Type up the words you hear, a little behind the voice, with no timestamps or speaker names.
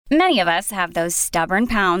Many of us have those stubborn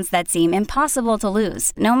pounds that seem impossible to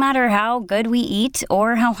lose, no matter how good we eat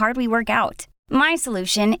or how hard we work out. My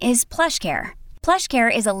solution is PlushCare.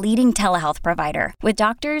 PlushCare is a leading telehealth provider with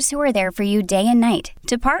doctors who are there for you day and night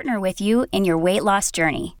to partner with you in your weight loss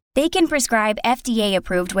journey. They can prescribe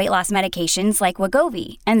FDA-approved weight loss medications like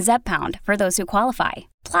Wegovy and Zepbound for those who qualify.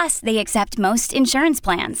 Plus, they accept most insurance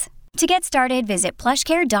plans. To get started, visit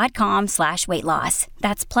plushcare.com/weightloss.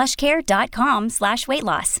 That's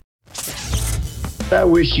plushcare.com/weightloss. I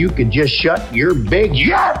wish you could just shut your big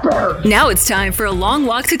yapper. Now it's time for a long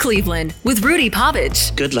walk to Cleveland with Rudy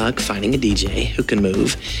Pavich. Good luck finding a DJ who can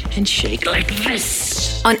move and shake like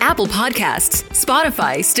this. On Apple Podcasts,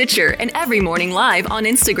 Spotify, Stitcher, and every morning live on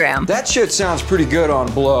Instagram. That shit sounds pretty good on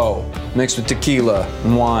blow, mixed with tequila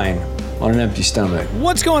and wine. On an empty stomach.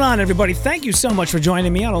 What's going on, everybody? Thank you so much for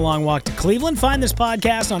joining me on A Long Walk to Cleveland. Find this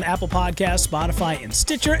podcast on Apple Podcasts, Spotify, and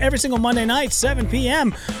Stitcher every single Monday night, 7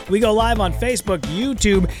 p.m. We go live on Facebook,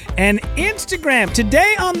 YouTube, and Instagram.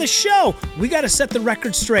 Today on the show, we got to set the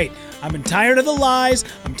record straight. I've been tired of the lies.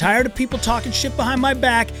 I'm tired of people talking shit behind my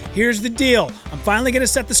back. Here's the deal. I'm finally going to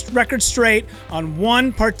set the record straight on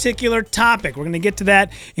one particular topic. We're going to get to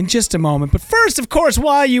that in just a moment. But first, of course,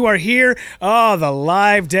 while you are here, the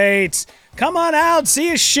live dates. Come on out,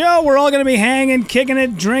 see a show. We're all going to be hanging, kicking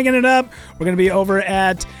it, drinking it up. We're going to be over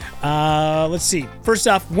at, let's see. First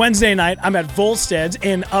off, Wednesday night, I'm at Volstead's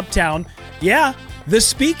in Uptown. Yeah, the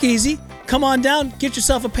Speakeasy. Come on down, get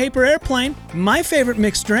yourself a paper airplane, my favorite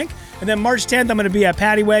mixed drink. And then March 10th, I'm going to be at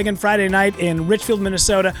Paddy Wagon Friday night in Richfield,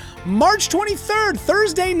 Minnesota. March 23rd,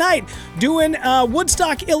 Thursday night, doing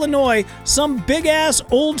Woodstock, Illinois. Some big-ass,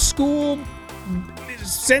 old-school,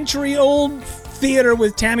 century-old theater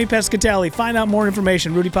with Tammy Pescatelli. Find out more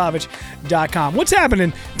information, rudypavich.com. What's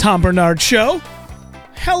happening, Tom Bernard Show?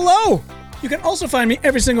 Hello. You can also find me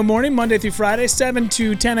every single morning, Monday through Friday, 7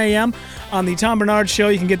 to 10 a.m. on the Tom Bernard Show.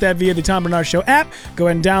 You can get that via the Tom Bernard Show app. Go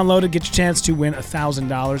ahead and download it. Get your chance to win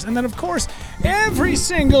 $1,000. And then, of course, every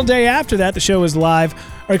single day after that, the show is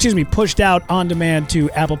pushed out on demand to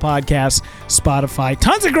Apple Podcasts, Spotify.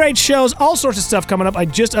 Tons of great shows, all sorts of stuff coming up. I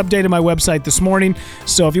just updated my website this morning.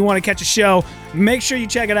 So if you want to catch a show, make sure you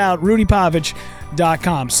check it out,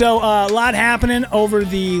 rudypavich.com. So a lot happening over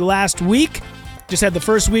the last week. Just had the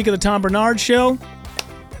first week of the Tom Bernard Show.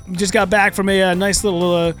 Just got back from a nice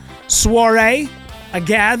little soiree, a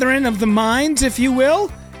gathering of the minds, if you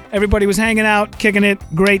will. Everybody was hanging out, kicking it,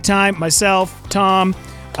 great time. Myself, Tom,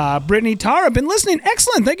 Brittany, Tara, been listening.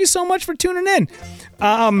 Excellent. Thank you so much for tuning in.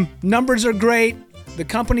 Numbers are great. The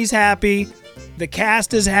company's happy. The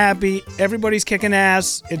cast is happy. Everybody's kicking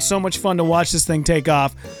ass. It's so much fun to watch this thing take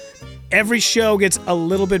off. Every show gets a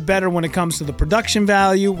little bit better when it comes to the production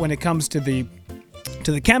value, when it comes to the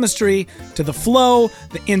chemistry, to the flow,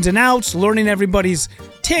 the ins and outs, learning everybody's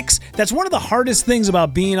tics. That's one of the hardest things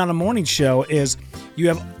about being on a morning show is you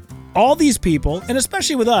have all these people, and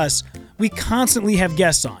especially with us, we constantly have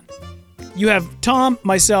guests on. You have Tom,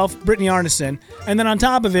 myself, Brittany Arneson, and then on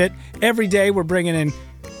top of it, every day we're bringing in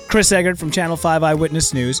Chris Eggert from Channel 5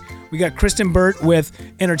 Eyewitness News. We got Kristen Burt with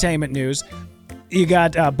Entertainment News. You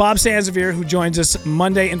got Bob Sansevier, who joins us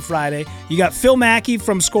Monday and Friday. You got Phil Mackey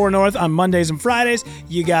from Score North on Mondays and Fridays.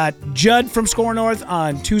 You got Judd from Score North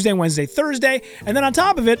on Tuesday, Wednesday, Thursday. And then on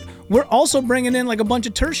top of it, we're also bringing in like a bunch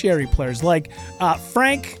of tertiary players, like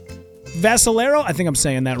Frank Vassalero, I think I'm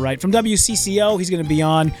saying that right, from WCCO. He's going to be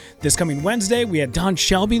on this coming Wednesday. We had Don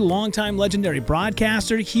Shelby, longtime legendary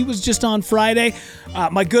broadcaster. He was just on Friday.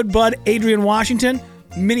 My good bud, Adrian Washington,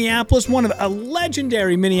 Minneapolis, one of a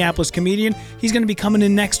legendary Minneapolis comedian. He's going to be coming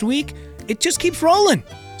in next week. It just keeps rolling.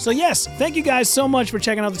 So yes, thank you guys so much for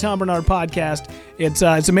checking out the Tom Bernard podcast. It's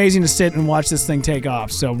amazing to sit and watch this thing take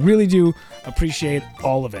off. So really do appreciate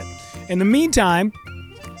all of it. In the meantime,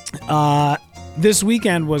 this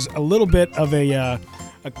weekend was a little bit of a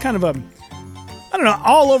kind of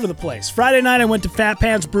all over the place. Friday night I went to Fat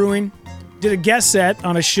Pants Brewing, did a guest set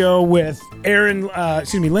on a show with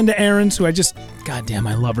Linda Ahrens, who goddamn,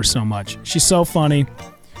 I love her so much. She's so funny,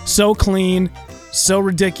 so clean, so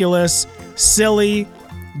ridiculous, silly,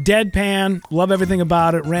 deadpan, love everything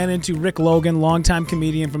about it. Ran into Rick Logan, longtime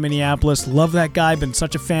comedian from Minneapolis. Love that guy, been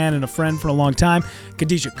such a fan and a friend for a long time.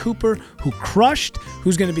 Khadijah Cooper, who crushed,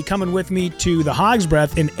 who's going to be coming with me to the Hog's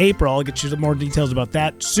Breath in April. I'll get you some more details about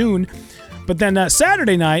that soon. But then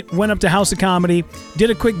Saturday night, went up to House of Comedy, did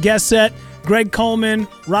a quick guest set. Greg Coleman,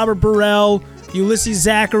 Robert Burrell, Ulysses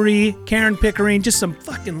Zachary, Karen Pickering, just some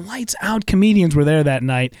fucking lights out comedians were there that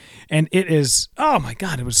night. And it is, oh my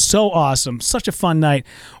God, it was so awesome. Such a fun night.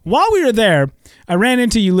 While we were there, I ran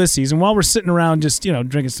into Ulysses, and while we're sitting around just,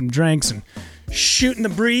 drinking some drinks and shooting the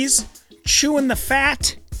breeze, chewing the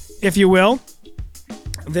fat, if you will.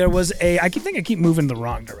 There was I keep moving the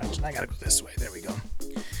wrong direction. I gotta go this way. There we go.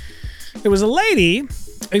 There was a lady.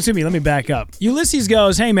 Excuse me, let me back up. Ulysses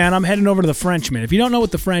goes, hey man, I'm heading over to the Frenchman. If you don't know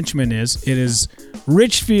what the Frenchman is, it is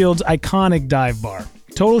Richfield's iconic dive bar.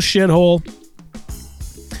 Total shithole.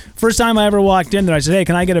 First time I ever walked in there, I said, hey,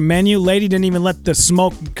 can I get a menu? Lady didn't even let the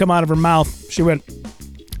smoke come out of her mouth. She went,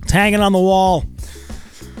 it's hanging on the wall.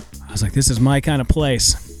 I was like, this is my kind of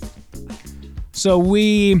place. So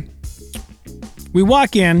we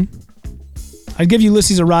walk in. I'd give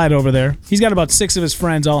Ulysses a ride over there. He's got about 6 of his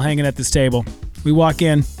friends all hanging at this table. We walk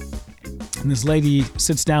in, and this lady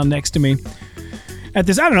sits down next to me. At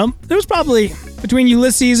this, I don't know, there was probably, between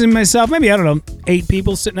Ulysses and myself, maybe, 8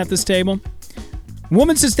 people sitting at this table.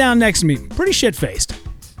 Woman sits down next to me, pretty shit-faced.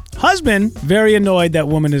 Husband, very annoyed that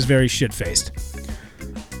woman is very shit-faced.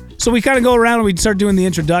 So we kind of go around and we start doing the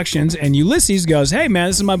introductions, and Ulysses goes, hey man,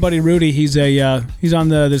 this is my buddy Rudy. He's on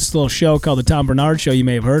this little show called The Tom Bernard Show. You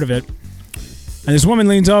may have heard of it. And this woman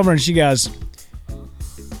leans over and she goes,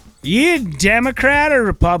 you Democrat or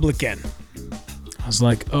Republican? I was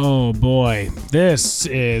like, oh boy, this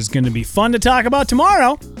is going to be fun to talk about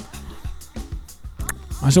tomorrow.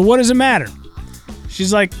 I said, what does it matter?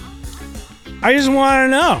 She's like, I just want to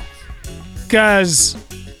know. Because,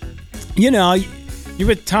 you're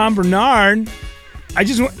with Tom Bernard. I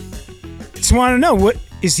just want to know, what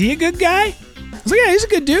is he a good guy? I was like, yeah, he's a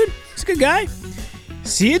good dude. He's a good guy.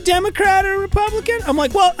 Is he a Democrat or a Republican? I'm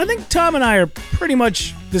like, well, I think Tom and I are pretty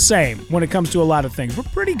much the same when it comes to a lot of things. We're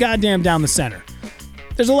pretty goddamn down the center.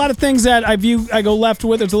 There's a lot of things that I go left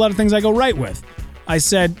with. There's a lot of things I go right with. I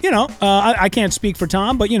said, I can't speak for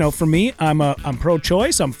Tom, but, for me, I'm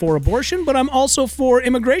pro-choice. I'm for abortion, but I'm also for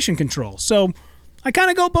immigration control. So I kind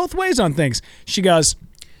of go both ways on things. She goes,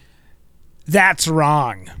 that's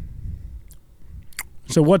wrong.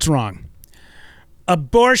 So what's wrong?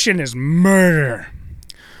 Abortion is murder.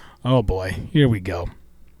 Oh boy, here we go.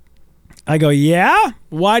 I go, yeah?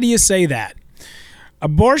 Why do you say that?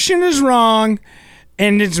 Abortion is wrong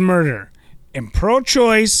and it's murder. And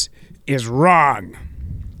pro-choice is wrong.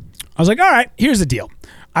 I was like, all right, here's the deal.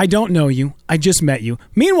 I don't know you. I just met you.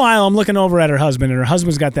 Meanwhile, I'm looking over at her husband, and her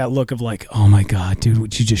husband's got that look of like, oh my God, dude,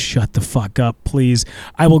 would you just shut the fuck up, please?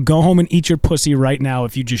 I will go home and eat your pussy right now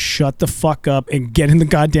if you just shut the fuck up and get in the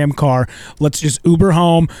goddamn car. Let's just Uber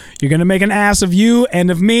home. You're going to make an ass of you and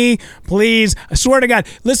of me. Please. I swear to God.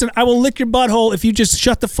 Listen, I will lick your butthole if you just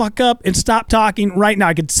shut the fuck up and stop talking right now.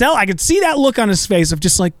 I could see that look on his face of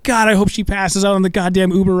just like, God, I hope she passes out on the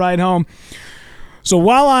goddamn Uber ride home. So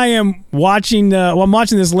while I'm watching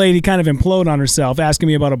this lady kind of implode on herself, asking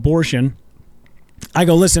me about abortion, I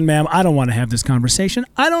go, listen, ma'am, I don't want to have this conversation.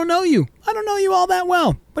 I don't know you. I don't know you all that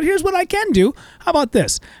well. But here's what I can do. How about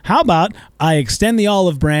this? How about I extend the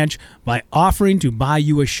olive branch by offering to buy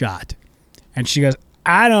you a shot? And she goes,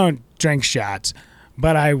 I don't drink shots,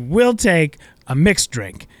 but I will take a mixed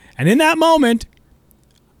drink. And in that moment,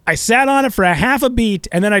 I sat on it for a half a beat,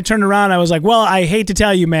 and then I turned around. I was like, well, I hate to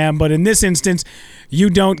tell you, ma'am, but in this instance, you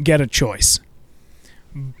don't get a choice.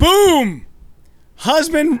 Boom!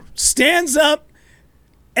 Husband stands up.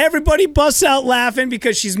 Everybody busts out laughing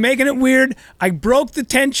because she's making it weird. I broke the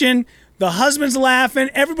tension. The husband's laughing.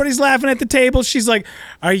 Everybody's laughing at the table. She's like,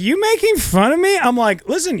 are you making fun of me? I'm like,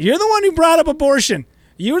 listen, you're the one who brought up abortion.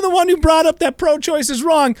 You're the one who brought up that pro-choice is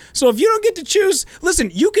wrong. So if you don't get to choose,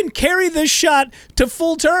 listen, you can carry this shot to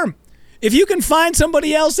full term. If you can find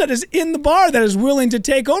somebody else that is in the bar that is willing to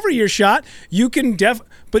take over your shot, you can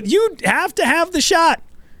but you have to have the shot.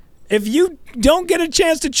 If you don't get a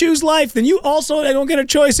chance to choose life, then you also don't get a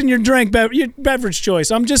choice in your drink, your beverage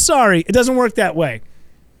choice. I'm just sorry. It doesn't work that way.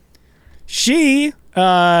 She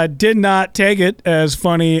did not take it as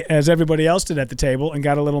funny as everybody else did at the table and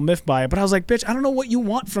got a little miffed by it. But I was like, bitch, I don't know what you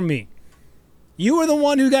want from me. You are the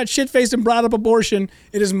one who got shit-faced and brought up abortion.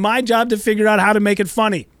 It is my job to figure out how to make it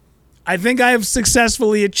funny. I think I have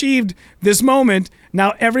successfully achieved this moment.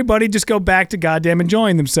 Now everybody just go back to goddamn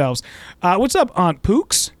enjoying themselves. What's up, Aunt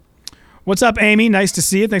Pooks? What's up, Amy? Nice to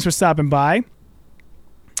see you. Thanks for stopping by.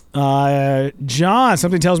 John,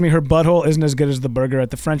 something tells me her butthole isn't as good as the burger at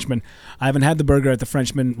the Frenchman. I haven't had the burger at the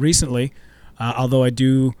Frenchman recently, although I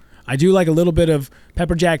do like a little bit of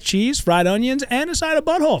pepper jack cheese, fried onions, and a side of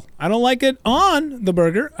butthole. I don't like it on the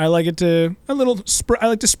burger. I like it I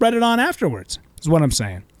like to spread it on afterwards. Is what I'm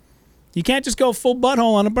saying. You can't just go full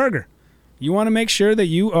butthole on a burger. You want to make sure that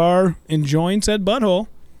you are enjoying said butthole.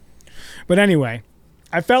 But anyway,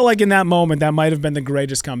 I felt like in that moment that might have been the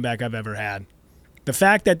greatest comeback I've ever had. The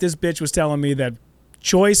fact that this bitch was telling me that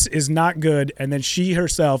choice is not good, and then she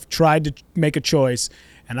herself tried to make a choice,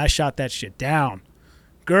 and I shot that shit down.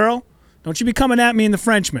 Girl, Don't you be coming at me in The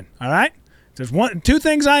Frenchman, all right? There's two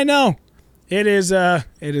things I know. It is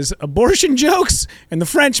abortion jokes and The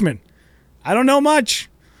Frenchman. I don't know much.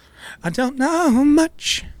 I don't know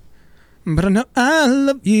much, but I know I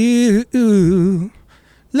love you.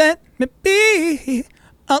 Let me be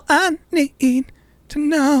all I need to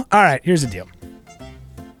know. All right, here's the deal.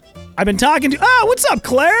 I've been talking to... Oh, what's up,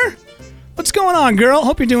 Claire? What's going on, girl?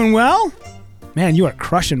 Hope you're doing well. Man, you are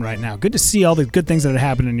crushing right now. Good to see all the good things that are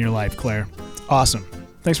happening in your life, Claire. Awesome.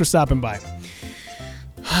 Thanks for stopping by.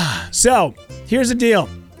 So, here's the deal.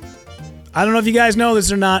 I don't know if you guys know this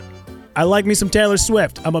or not. I like me some Taylor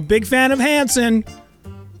Swift. I'm a big fan of Hanson.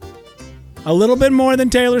 A little bit more than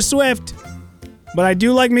Taylor Swift. But I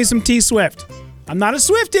do like me some T Swift. I'm not a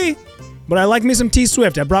Swiftie, but I like me some T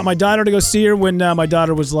Swift. I brought my daughter to go see her when my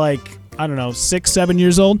daughter was like, I don't know, 6, 7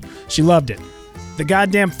 years old. She loved it. The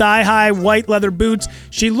goddamn thigh-high white leather boots.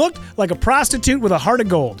 She looked like a prostitute with a heart of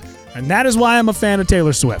gold. And that is why I'm a fan of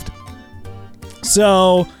Taylor Swift.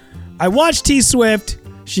 So, I watched T Swift.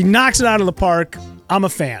 She knocks it out of the park. I'm a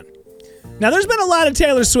fan. Now, there's been a lot of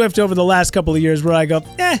Taylor Swift over the last couple of years where I go,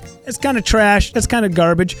 it's kind of trash. It's kind of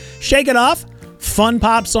garbage. Shake It Off, fun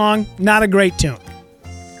pop song, not a great tune.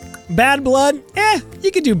 Bad Blood, you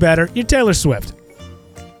could do better. You're Taylor Swift.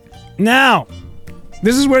 Now,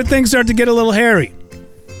 this is where things start to get a little hairy.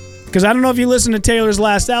 Because I don't know if you listened to Taylor's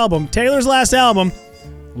last album. Taylor's last album,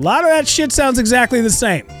 a lot of that shit sounds exactly the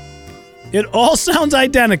same. It all sounds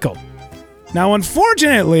identical. Now,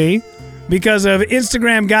 unfortunately, because of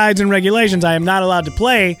Instagram guides and regulations, I am not allowed to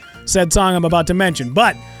play said song I'm about to mention.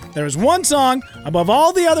 But there is one song above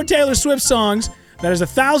all the other Taylor Swift songs that is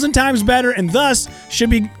 1,000 times better and thus should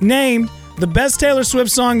be named the best Taylor Swift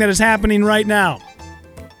song that is happening right now.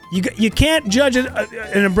 You can't judge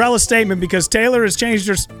an umbrella statement because Taylor has changed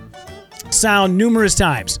her sound numerous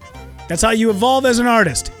times. That's how you evolve as an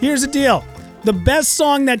artist. Here's the deal. The best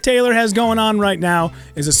song that Taylor has going on right now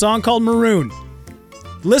is a song called Maroon.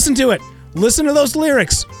 Listen to it. Listen to those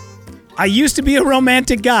lyrics. I used to be a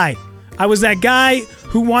romantic guy. I was that guy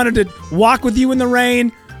who wanted to walk with you in the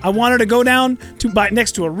rain. I wanted to go down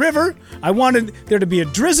next to a river. I wanted there to be a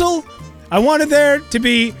drizzle. I wanted there to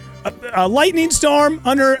be a lightning storm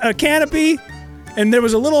under a canopy, and there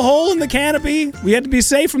was a little hole in the canopy. We had to be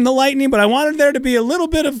safe from the lightning, but I wanted there to be a little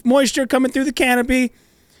bit of moisture coming through the canopy.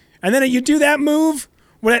 And then you do that move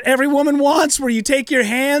that every woman wants, where you take your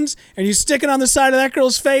hands and you stick it on the side of that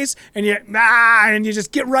girl's face, and you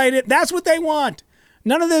just get right in. That's what they want.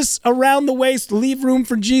 None of this around the waist, leave room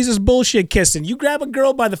for Jesus bullshit kissing. You grab a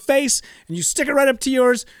girl by the face and you stick it right up to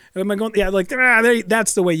yours. And I'm going,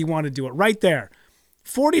 that's the way you want to do it, right there.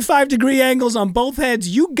 45-degree angles on both heads.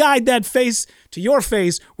 You guide that face to your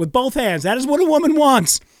face with both hands. That is what a woman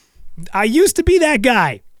wants. I used to be that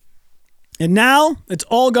guy. And now it's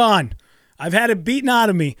all gone. I've had it beaten out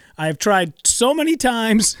of me. I have tried so many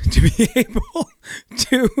times to be able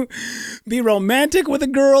to be romantic with a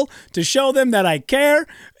girl, to show them that I care,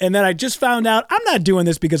 and then I just found out I'm not doing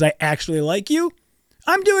this because I actually like you.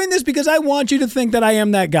 I'm doing this because I want you to think that I am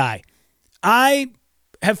that guy. I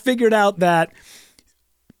have figured out that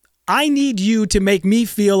I need you to make me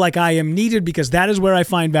feel like I am needed, because that is where I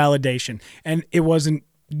find validation. And it wasn't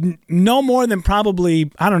no more than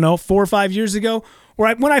probably, 4 or 5 years ago,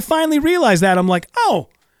 where when I finally realized that, I'm like, oh,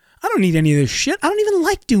 I don't need any of this shit. I don't even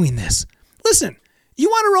like doing this. Listen, you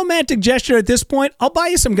want a romantic gesture at this point? I'll buy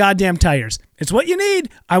you some goddamn tires. It's what you need.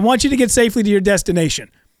 I want you to get safely to your destination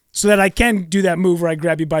so that I can do that move where I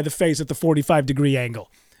grab you by the face at the 45-degree angle.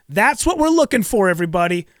 That's what we're looking for,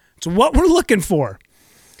 everybody. It's what we're looking for.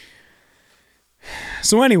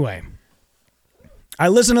 So anyway, I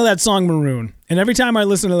listen to that song Maroon, and every time I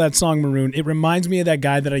listen to that song Maroon, it reminds me of that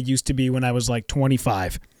guy that I used to be when I was like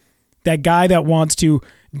 25. That guy that wants to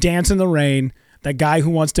dance in the rain, that guy who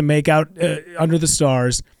wants to make out under the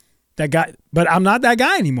stars, that guy. But I'm not that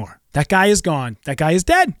guy anymore. That guy is gone. That guy is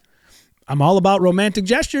dead. I'm all about romantic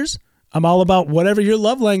gestures. I'm all about whatever your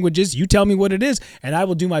love language is. You tell me what it is, and I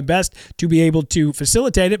will do my best to be able to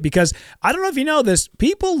facilitate it, because I don't know if you know this,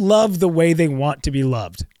 people love the way they want to be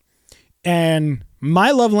loved. And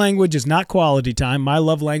my love language is not quality time. My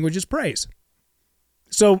love language is praise.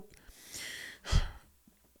 So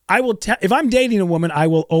I will if I'm dating a woman, I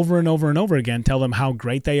will over and over and over again tell them how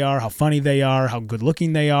great they are, how funny they are, how good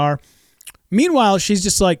looking they are. Meanwhile, she's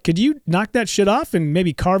just like, could you knock that shit off and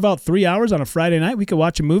maybe carve out 3 hours on a Friday night? We could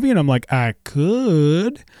watch a movie. And I'm like, I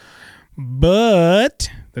could, but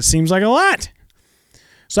that seems like a lot.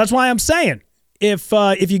 So that's why I'm saying,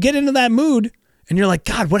 if you get into that mood and you're like,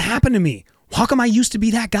 God, what happened to me? How come I used to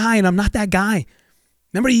be that guy and I'm not that guy?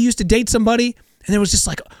 Remember you used to date somebody and there was just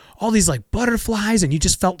like all these like butterflies, and you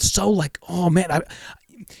just felt so like, oh man,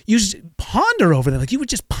 you just ponder over them. Like you would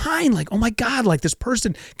just pine like, oh my God, like this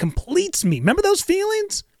person completes me. Remember those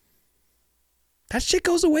feelings? That shit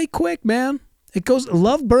goes away quick, man.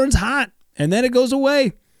 Love burns hot, and then it goes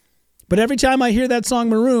away. But every time I hear that song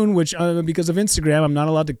Maroon, which because of Instagram, I'm not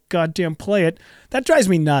allowed to goddamn play it, that drives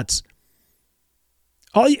me nuts.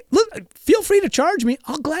 Feel free to charge me.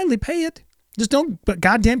 I'll gladly pay it. Just don't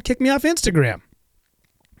goddamn kick me off Instagram.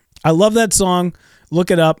 I love that song.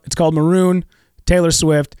 Look it up. It's called Maroon, Taylor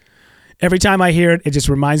Swift. Every time I hear it, it just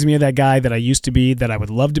reminds me of that guy that I used to be, that I would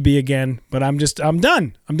love to be again. But I'm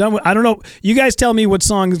done. I'm done with, I don't know. You guys tell me what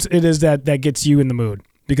songs it is that gets you in the mood,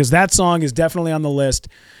 because that song is definitely on the list.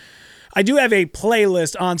 I do have a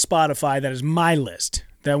playlist on Spotify that is my list,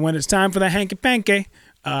 that when it's time for the hanky-panky,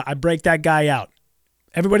 I break that guy out.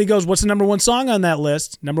 Everybody goes, what's the number one song on that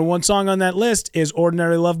list? Number one song on that list is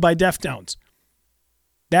Ordinary Love by Deftones.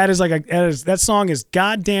 That song is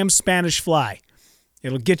goddamn Spanish Fly.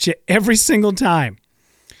 It'll get you every single time.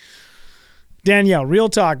 Danielle, Real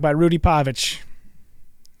Talk by Rudy Pavich.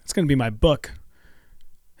 It's going to be my book.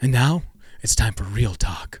 And now it's time for Real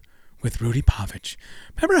Talk with Rudy Pavich.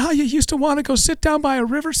 Remember how you used to want to go sit down by a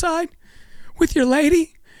riverside with your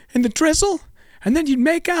lady in the drizzle, and then you'd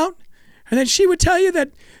make out, and then she would tell you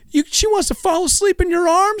that she wants to fall asleep in your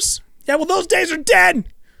arms? Yeah, well, those days are dead.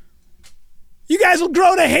 You guys will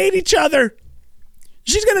grow to hate each other.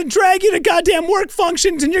 She's going to drag you to goddamn work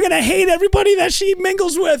functions, and you're going to hate everybody that she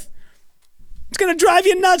mingles with. It's going to drive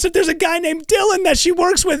you nuts if there's a guy named Dylan that she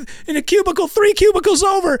works with in a cubicle 3 cubicles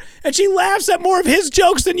over, and she laughs at more of his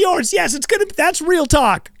jokes than yours. Yes, that's real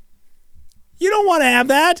talk. You don't want to have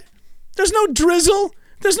that. There's no drizzle.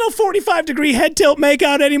 There's no 45-degree head tilt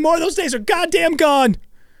makeout anymore. Those days are goddamn gone.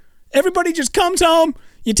 Everybody just comes home,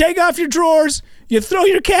 you take off your drawers, you throw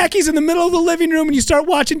your khakis in the middle of the living room, and you start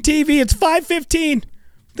watching TV. It's 5:15.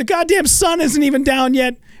 The goddamn sun isn't even down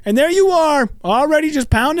yet. And there you are, already just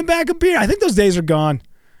pounding back a beer. I think those days are gone.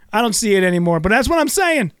 I don't see it anymore, but that's what I'm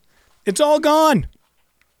saying. It's all gone.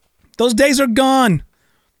 Those days are gone.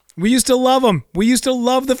 We used to love them. We used to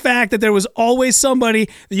love the fact that there was always somebody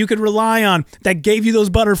that you could rely on that gave you those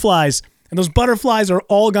butterflies. And those butterflies are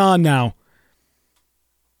all gone now.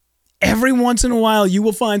 Every once in a while, you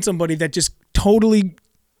will find somebody that just totally,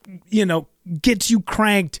 gets you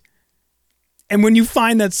cranked. And when you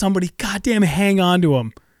find that somebody, goddamn, hang on to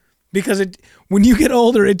them. Because when you get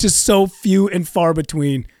older, it's just so few and far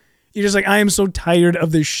between. You're just like, I am so tired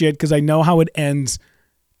of this shit because I know how it ends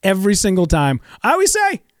every single time. I always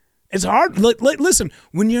say, it's hard. Listen,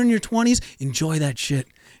 when you're in your 20s, enjoy that shit.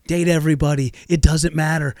 Date everybody. It doesn't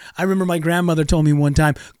matter. I remember my grandmother told me one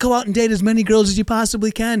time, go out and date as many girls as you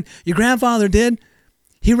possibly can. Your grandfather did.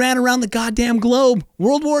 He ran around the goddamn globe.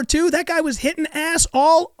 World War II, that guy was hitting ass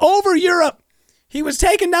all over Europe. He was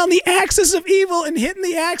taking down the axis of evil and hitting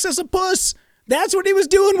the axis of puss. That's what he was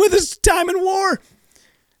doing with his time in war.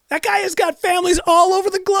 That guy has got families all over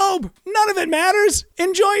the globe. None of it matters.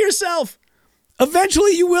 Enjoy yourself.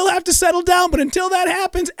 Eventually you will have to settle down, but until that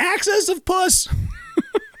happens, axis of puss.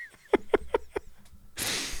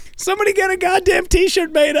 Somebody get a goddamn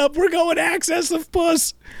t-shirt made up. We're going axis of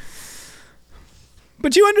puss.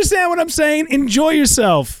 But you understand what I'm saying? Enjoy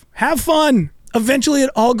yourself. Have fun. Eventually it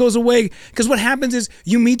all goes away, because what happens is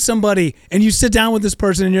you meet somebody and you sit down with this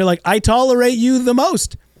person and you're like, I tolerate you the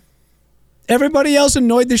most. Everybody else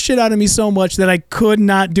annoyed the shit out of me so much that I could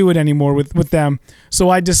not do it anymore with them. So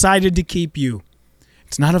I decided to keep you.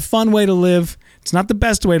 It's not a fun way to live. It's not the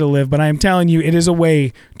best way to live, but I am telling you, it is a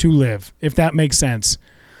way to live, if that makes sense.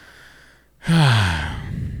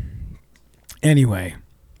 Anyway.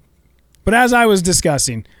 But as I was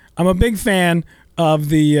discussing, I'm a big fan of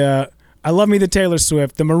the... I love me the Taylor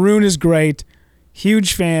Swift. The Maroon is great.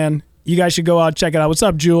 Huge fan. You guys should go out and check it out. What's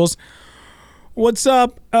up, Jules? What's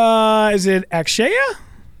up? Is it Akshaya?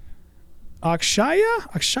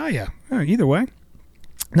 Akshaya? Either way.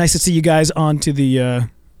 Nice to see you guys onto the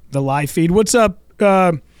live feed. What's up?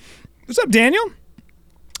 What's up, Daniel?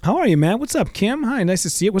 How are you, man? What's up, Kim? Hi, nice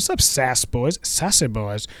to see you. What's up, Sass Boys? Sassy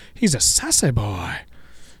Boys. He's a sassy boy.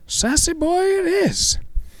 Sassy boy it is.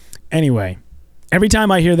 Anyway. Every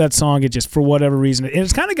time I hear that song, it just, for whatever reason,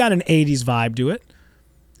 it's kind of got an 80s vibe to it.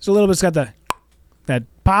 It's a little bit, it's got that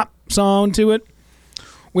pop song to it,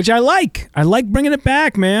 which I like. I like bringing it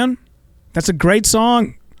back, man. That's a great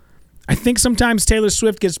song. I think sometimes Taylor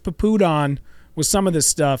Swift gets poo-pooed on with some of this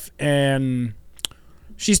stuff, and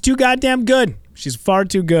she's too goddamn good. She's far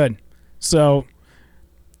too good. So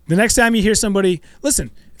The next time you hear somebody,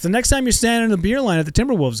 listen, if the next time you're standing in the beer line at the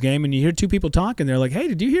Timberwolves game and you hear two people talking, they're like, hey,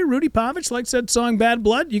 did you hear Rudy Pavich likes that song Bad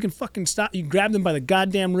Blood? You can fucking stop. You grab them by the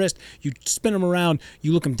goddamn wrist. You spin them around.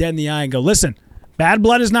 You look them dead in the eye and go, listen, Bad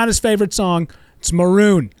Blood is not his favorite song. It's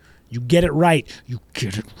Maroon. You get it right. You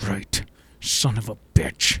get it right. Son of a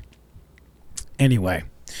bitch. Anyway,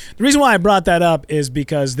 the reason why I brought that up is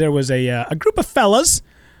because there was a group of fellas,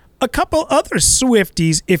 a couple other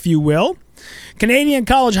Swifties, if you will, Canadian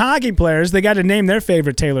college hockey players. They got to name their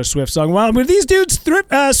favorite Taylor Swift song. Well, were these dudes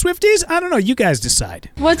Swifties? I don't know. You guys decide.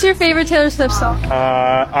 What's your favorite Taylor Swift song?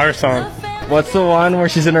 Our song. What's the one where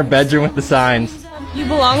she's in her bedroom with the signs? You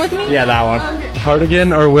Belong With Me? Yeah, that one.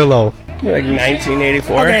 Cardigan or Willow? Like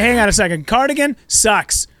 1984. Okay, hang on a second. Cardigan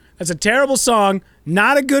sucks. That's a terrible song.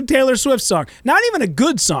 Not a good Taylor Swift song. Not even a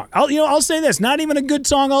good song. I'll say this. Not even a good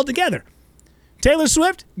song altogether. Taylor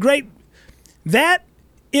Swift, great. That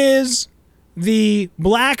is the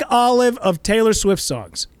black olive of Taylor Swift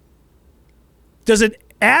songs. Does it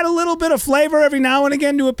add a little bit of flavor every now and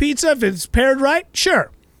again to a pizza if it's paired right?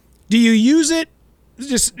 Sure. Do you use it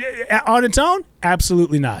just on its own?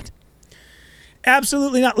 Absolutely not.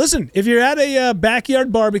 Absolutely not. Listen, if you're at a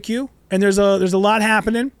backyard barbecue and there's a lot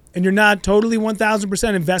happening and you're not totally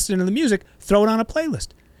 1,000% invested in the music, throw it on a playlist.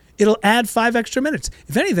 It'll add 5 extra minutes.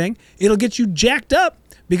 If anything, it'll get you jacked up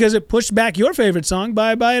because it pushed back your favorite song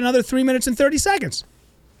by another 3 minutes and 30 seconds.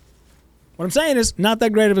 What I'm saying is, not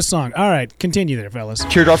that great of a song. All right, continue there, fellas.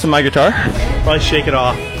 Teardrops on My Guitar? Probably Shake It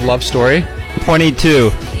Off. Love Story? 22.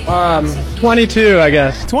 22, I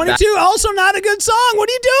guess. 22, also not a good song. What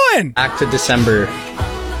are you doing? Back to December.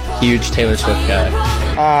 Huge Taylor Swift guy.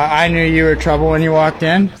 I Knew You Were Trouble When You Walked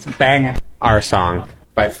In. It's a banger. Our song,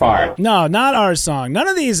 by far. No, not our song. None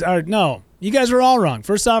of these are, no. You guys were all wrong.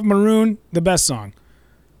 First off, Maroon, the best song.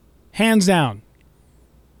 Hands down.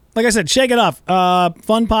 Like I said, Shake It Off.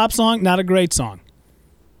 Fun pop song, not a great song.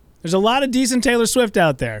 There's a lot of decent Taylor Swift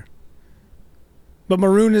out there. But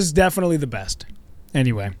Maroon is definitely the best.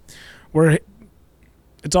 Anyway,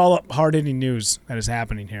 it's all hard-hitting news that is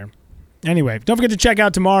happening here. Anyway, don't forget to check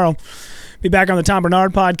out tomorrow. Be back on the Tom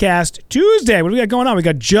Bernard podcast Tuesday. What do we got going on? We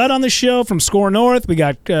got Judd on the show from Score North. We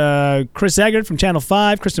got Chris Eggert from Channel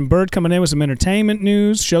 5. Kristen Bird coming in with some entertainment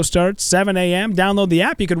news. Show starts 7 a.m. Download the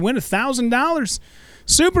app. You could win $1,000.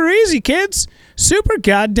 Super easy, kids. Super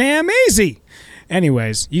goddamn easy.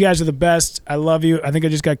 Anyways, you guys are the best. I love you. I think I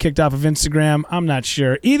just got kicked off of Instagram. I'm not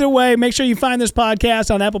sure. Either way, make sure you find this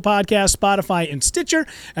podcast on Apple Podcasts, Spotify, and Stitcher.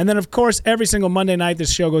 And then, of course, every single Monday night,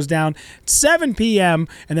 this show goes down at 7 p.m.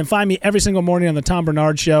 And then find me every single morning on the Tom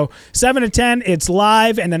Bernard Show. 7 to 10, it's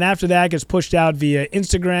live. And then after that, it gets pushed out via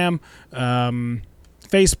Instagram,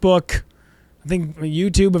 Facebook, I think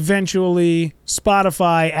YouTube eventually,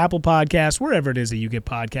 Spotify, Apple Podcasts, wherever it is that you get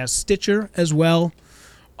podcasts, Stitcher as well.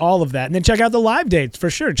 All of that. And then check out the live dates for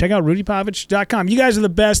sure. Check out rudypavich.com. You guys are the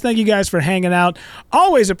best. Thank you guys for hanging out.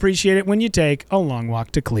 Always appreciate it when you take a long walk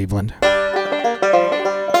to Cleveland.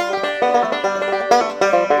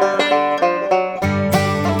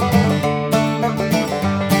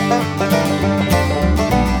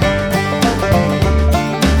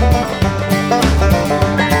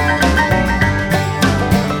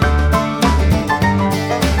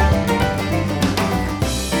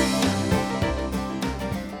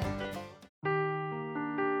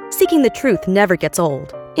 Seeking the truth never gets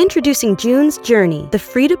old. Introducing June's Journey, the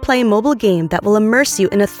free-to-play mobile game that will immerse you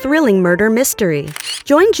in a thrilling murder mystery.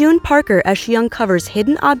 Join June Parker as she uncovers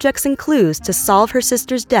hidden objects and clues to solve her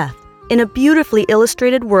sister's death in a beautifully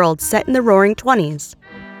illustrated world set in the Roaring '20s.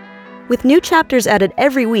 With new chapters added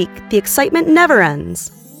every week, the excitement never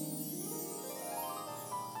ends.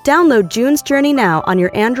 Download June's Journey now on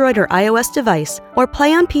your Android or iOS device, or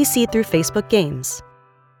play on PC through Facebook Games.